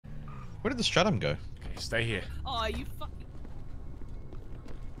Where did the stratum go? Okay, stay here. Oh, you fucking.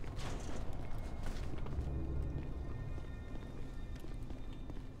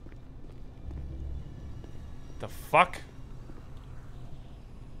 The fuck?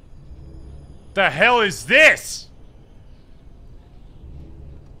 The hell is this?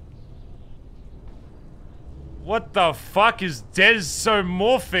 What the fuck is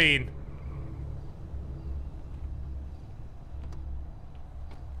Desomorphine?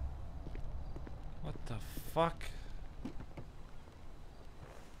 What the fuck?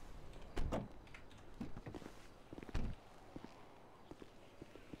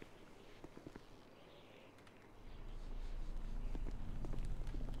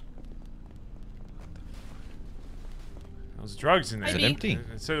 There was drugs in there. Is it empty?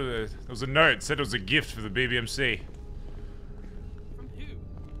 It said there was a note. It said it was a gift for the BBMC. From who?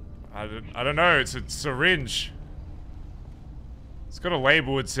 I don't know. It's a syringe. It's got a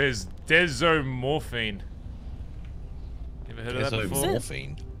label. It says Desomorphine. Ever heard of that before?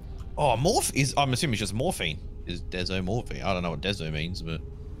 Desomorphine. Oh, I'm assuming it's just morphine. Is desomorphine? I don't know what deso means, but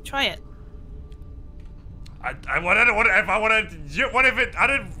Try it. I don't want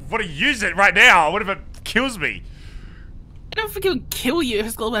to use it right now. What if it kills me? I don't think it would kill you if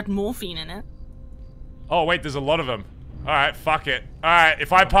it's got the word morphine in it. Oh wait, there's a lot of them. All right, fuck it. All right,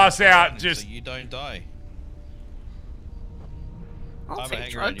 if I pass out, just so you don't die. I'll I'm a take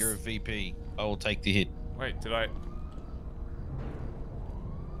hanger drugs. and you're a VP. I will take the hit. wait. Did I?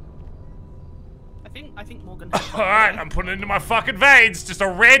 I think Morgan. All right, I'm putting it into my fucking veins. Just a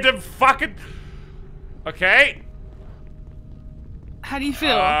random fucking. Okay. How do you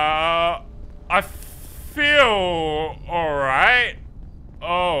feel? I feel alright.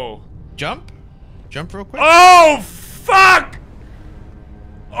 Oh. Jump? Jump real quick. Oh, fuck!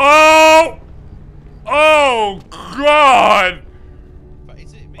 Oh! Oh, God! But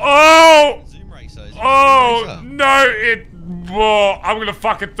is it me? Oh! Zoom racer. Is it Oh, Zoom racer? no, oh, I'm gonna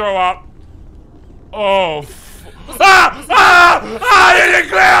fucking throw up. Oh, there's a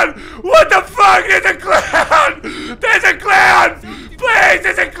clown! What the fuck? There's a clown! There's a clown! Please,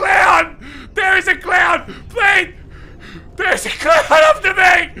 there's a clown! There is a clown! Please! There's a clown after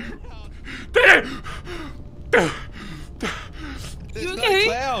me! There's You no okay?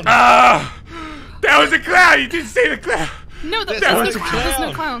 clown. There was a clown! You didn't see the clown! No, there's was no a clowns. There's no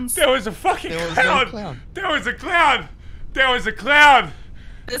clown. clowns. There was a fucking There was no clown! clown. There was a clown! There was a clown!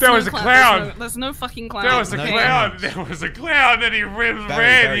 There's there no was a clown. clown. There's no fucking clown. There was a No clown! clowns. There was a clown and he ran,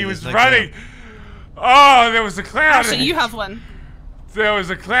 Barry, he there's was no running! Oh, there was a clown! Actually, you have one. There was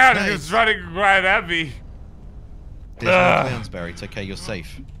a clown and he Nice. was running right at me. There's no clowns, Barry. It's okay. You're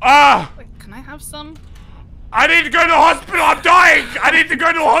safe. Ah! Wait, can I have some? I need to go to the hospital! I'm dying! I need to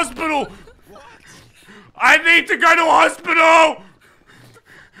go to a hospital! I need to go to a hospital!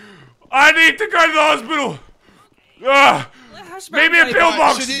 I need to go to the hospital! Maybe a pill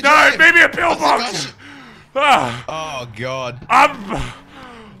box! should you No, drive? maybe a pill box! Oh God.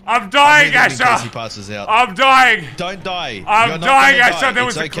 I'm dying, In case he Asher! passes out. I'm dying! Don't die. I'm You're not dying, gonna Asher! die. There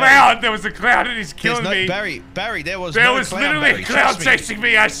was It's a okay. clown! There was a clown and he's There's killing no me! Barry, there was There no was clown, literally Barry. a clown Trust me. chasing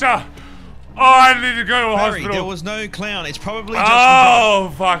me, Asher! Oh, I need to go to a Barry, hospital! there was no clown. It's probably just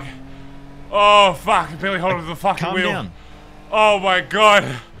Oh, fuck. Oh, fuck. I barely hold on to the fucking Calm wheel. down. Oh, my God.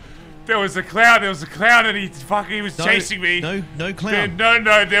 There was a clown. There was a clown and he was chasing me. No clown.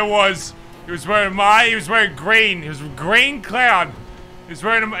 No, there was. He was wearing green. He was a green clown. He was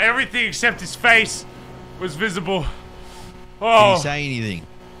wearing everything except his face was visible. Did Oh. he say anything?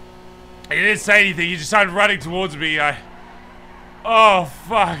 He didn't say anything. He just started running towards me. Oh,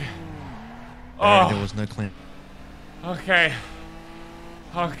 fuck. Barry, there was no clown. Okay.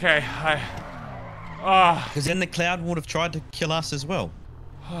 Okay. Because then the clown would have tried to kill us as well.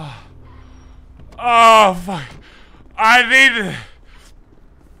 Oh, fuck. I need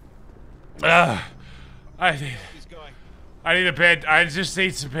a bed. I just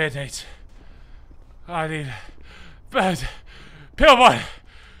need some band-aids. I need Pillbot.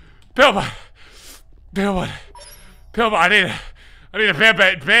 I need a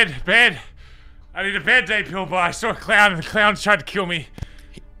bed. I need a band-aid, Pillbot. I saw a clown and the clown tried to kill me.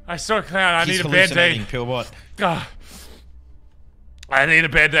 I saw a clown. I He's need a hallucinating, band-aid. Pillbot. I need a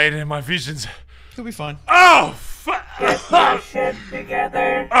band-aid in my visions. He'll be fine. Oh, fuck. Get your shit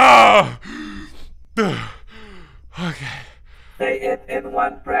together. Oh. Okay. Say it in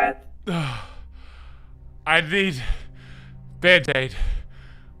one breath. I need band-aid.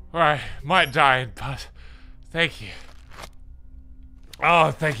 Or I might die, but thank you.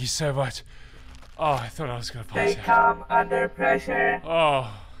 Oh, thank you so much. Oh, I thought I was gonna pass Stay out. calm under pressure. Oh.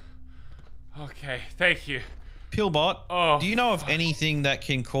 Okay, thank you. Pillbot, Oh, do you know of anything that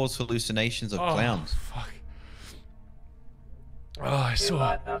can cause hallucinations of clowns? Fuck. Oh, I A saw.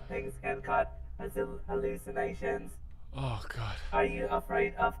 lot of things can cause hallucinations. Oh god. Are you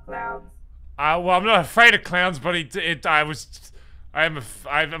afraid of clowns? Well, I'm not afraid of clowns, but I'm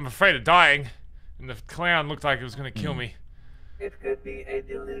afraid of dying, and the clown looked like it was gonna kill me. It could be a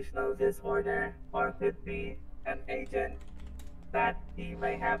delusional disorder, or could be an agent that he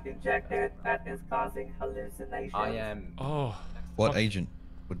may have injected that is causing hallucinations. I am. Oh. What agent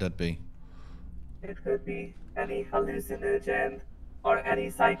would that be? It could be any hallucinogen or any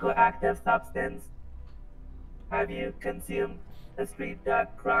psychoactive substance. Have you consumed the street dog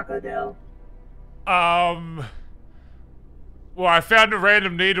crocodile? Well, I found a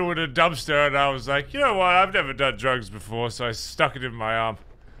random needle in a dumpster, and I was like, you know what? I've never done drugs before, so I stuck it in my arm.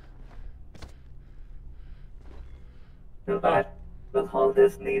 Pillbot will hold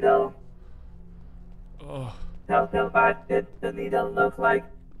this needle. Oh. Tell Pillbot did the needle look like?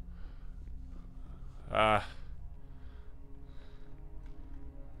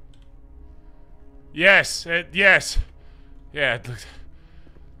 Yes. Yes. Yeah, it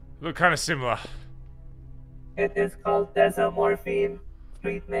looked kind of similar. It is called Desomorphine,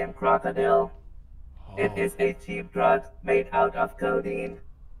 street name crocodile. It is a cheap drug made out of codeine,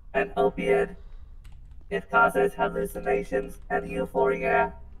 an opiate. It causes hallucinations and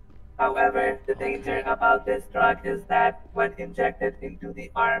euphoria. However, the danger about this drug is that when injected into the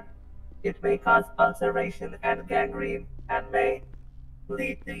arm, it may cause ulceration and gangrene and may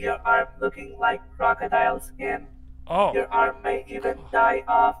lead to your arm looking like crocodile skin. Oh. Your arm may even die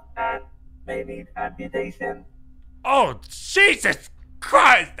off and may need amputation. Oh, Jesus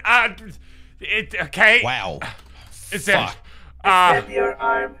Christ! Okay. Wow. Is Fuck. Extend your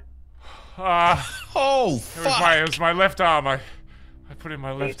arm. Oh, fuck. It was my left arm. I put it in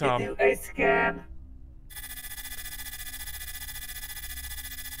my Need left to arm. do a scan.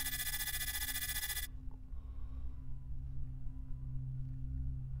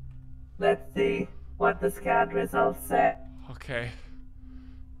 Let's see what the scan results say. Okay.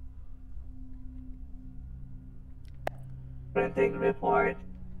 Printing report.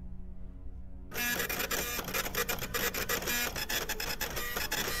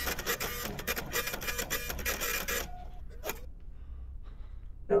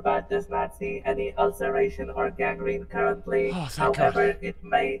 Pillbot does not see any ulceration or gangrene currently. Oh, thank However, it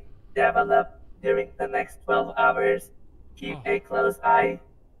may develop during the next 12 hours. Keep a close eye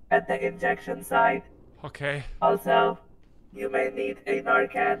at the injection site. Okay. Also, you may need a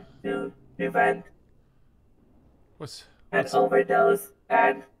Narcan to prevent an overdose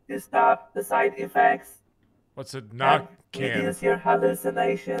and to stop the side effects. What's a And Narcan? reduce your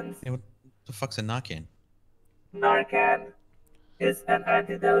hallucinations. Hey, what the fuck's a Narcan? Narcan is an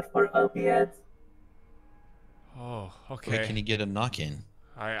antidote for opiates. Oh, Where okay. can you get a Narcan?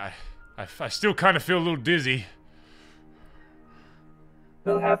 I still kind of feel a little dizzy.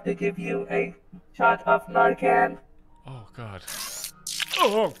 We'll have to give you a shot of Narcan. Oh God.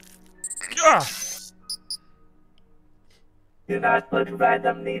 Oh. Ah. Do not put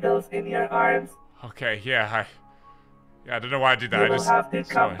random needles in your arms. Okay. Yeah. I don't know why I did that. You I will just have to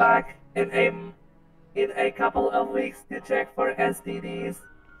come sorry. back in a couple of weeks to check for STDs.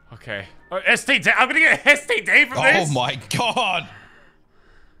 Okay. Oh, STD. I'm gonna get an STD from this. Oh my god!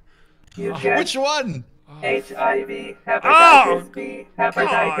 You get Which one? HIV, hepatitis Oh, B,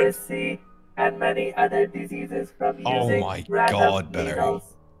 hepatitis C, and many other diseases from Oh using my random God, Barry. needles.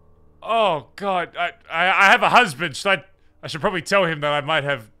 Oh God. I have a husband. I should probably tell him that I might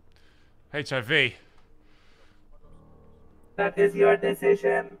have HIV. That is your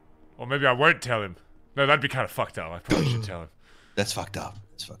decision. Or maybe I won't tell him. No, that'd be kind of fucked up. I probably should tell him. That's fucked up.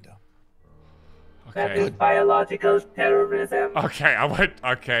 That's fucked up. That Okay. is biological terrorism. Okay, I won't.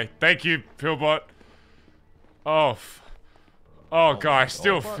 Okay, thank you, Pillbot. Oh, oh God, I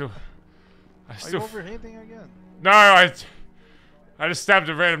still feel. I Are you still. overheating again? No, I just stabbed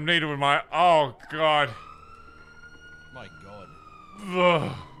a random needle in my. Oh God. My god.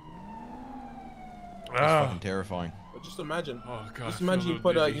 Ugh. That's Ah. fucking terrifying. But just imagine. Oh God. Just I feel a imagine you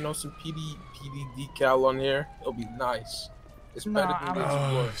little put dizzy. you know, some PD decal on here. It'll be nice. It's better than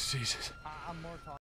Oh Explore. Jesus.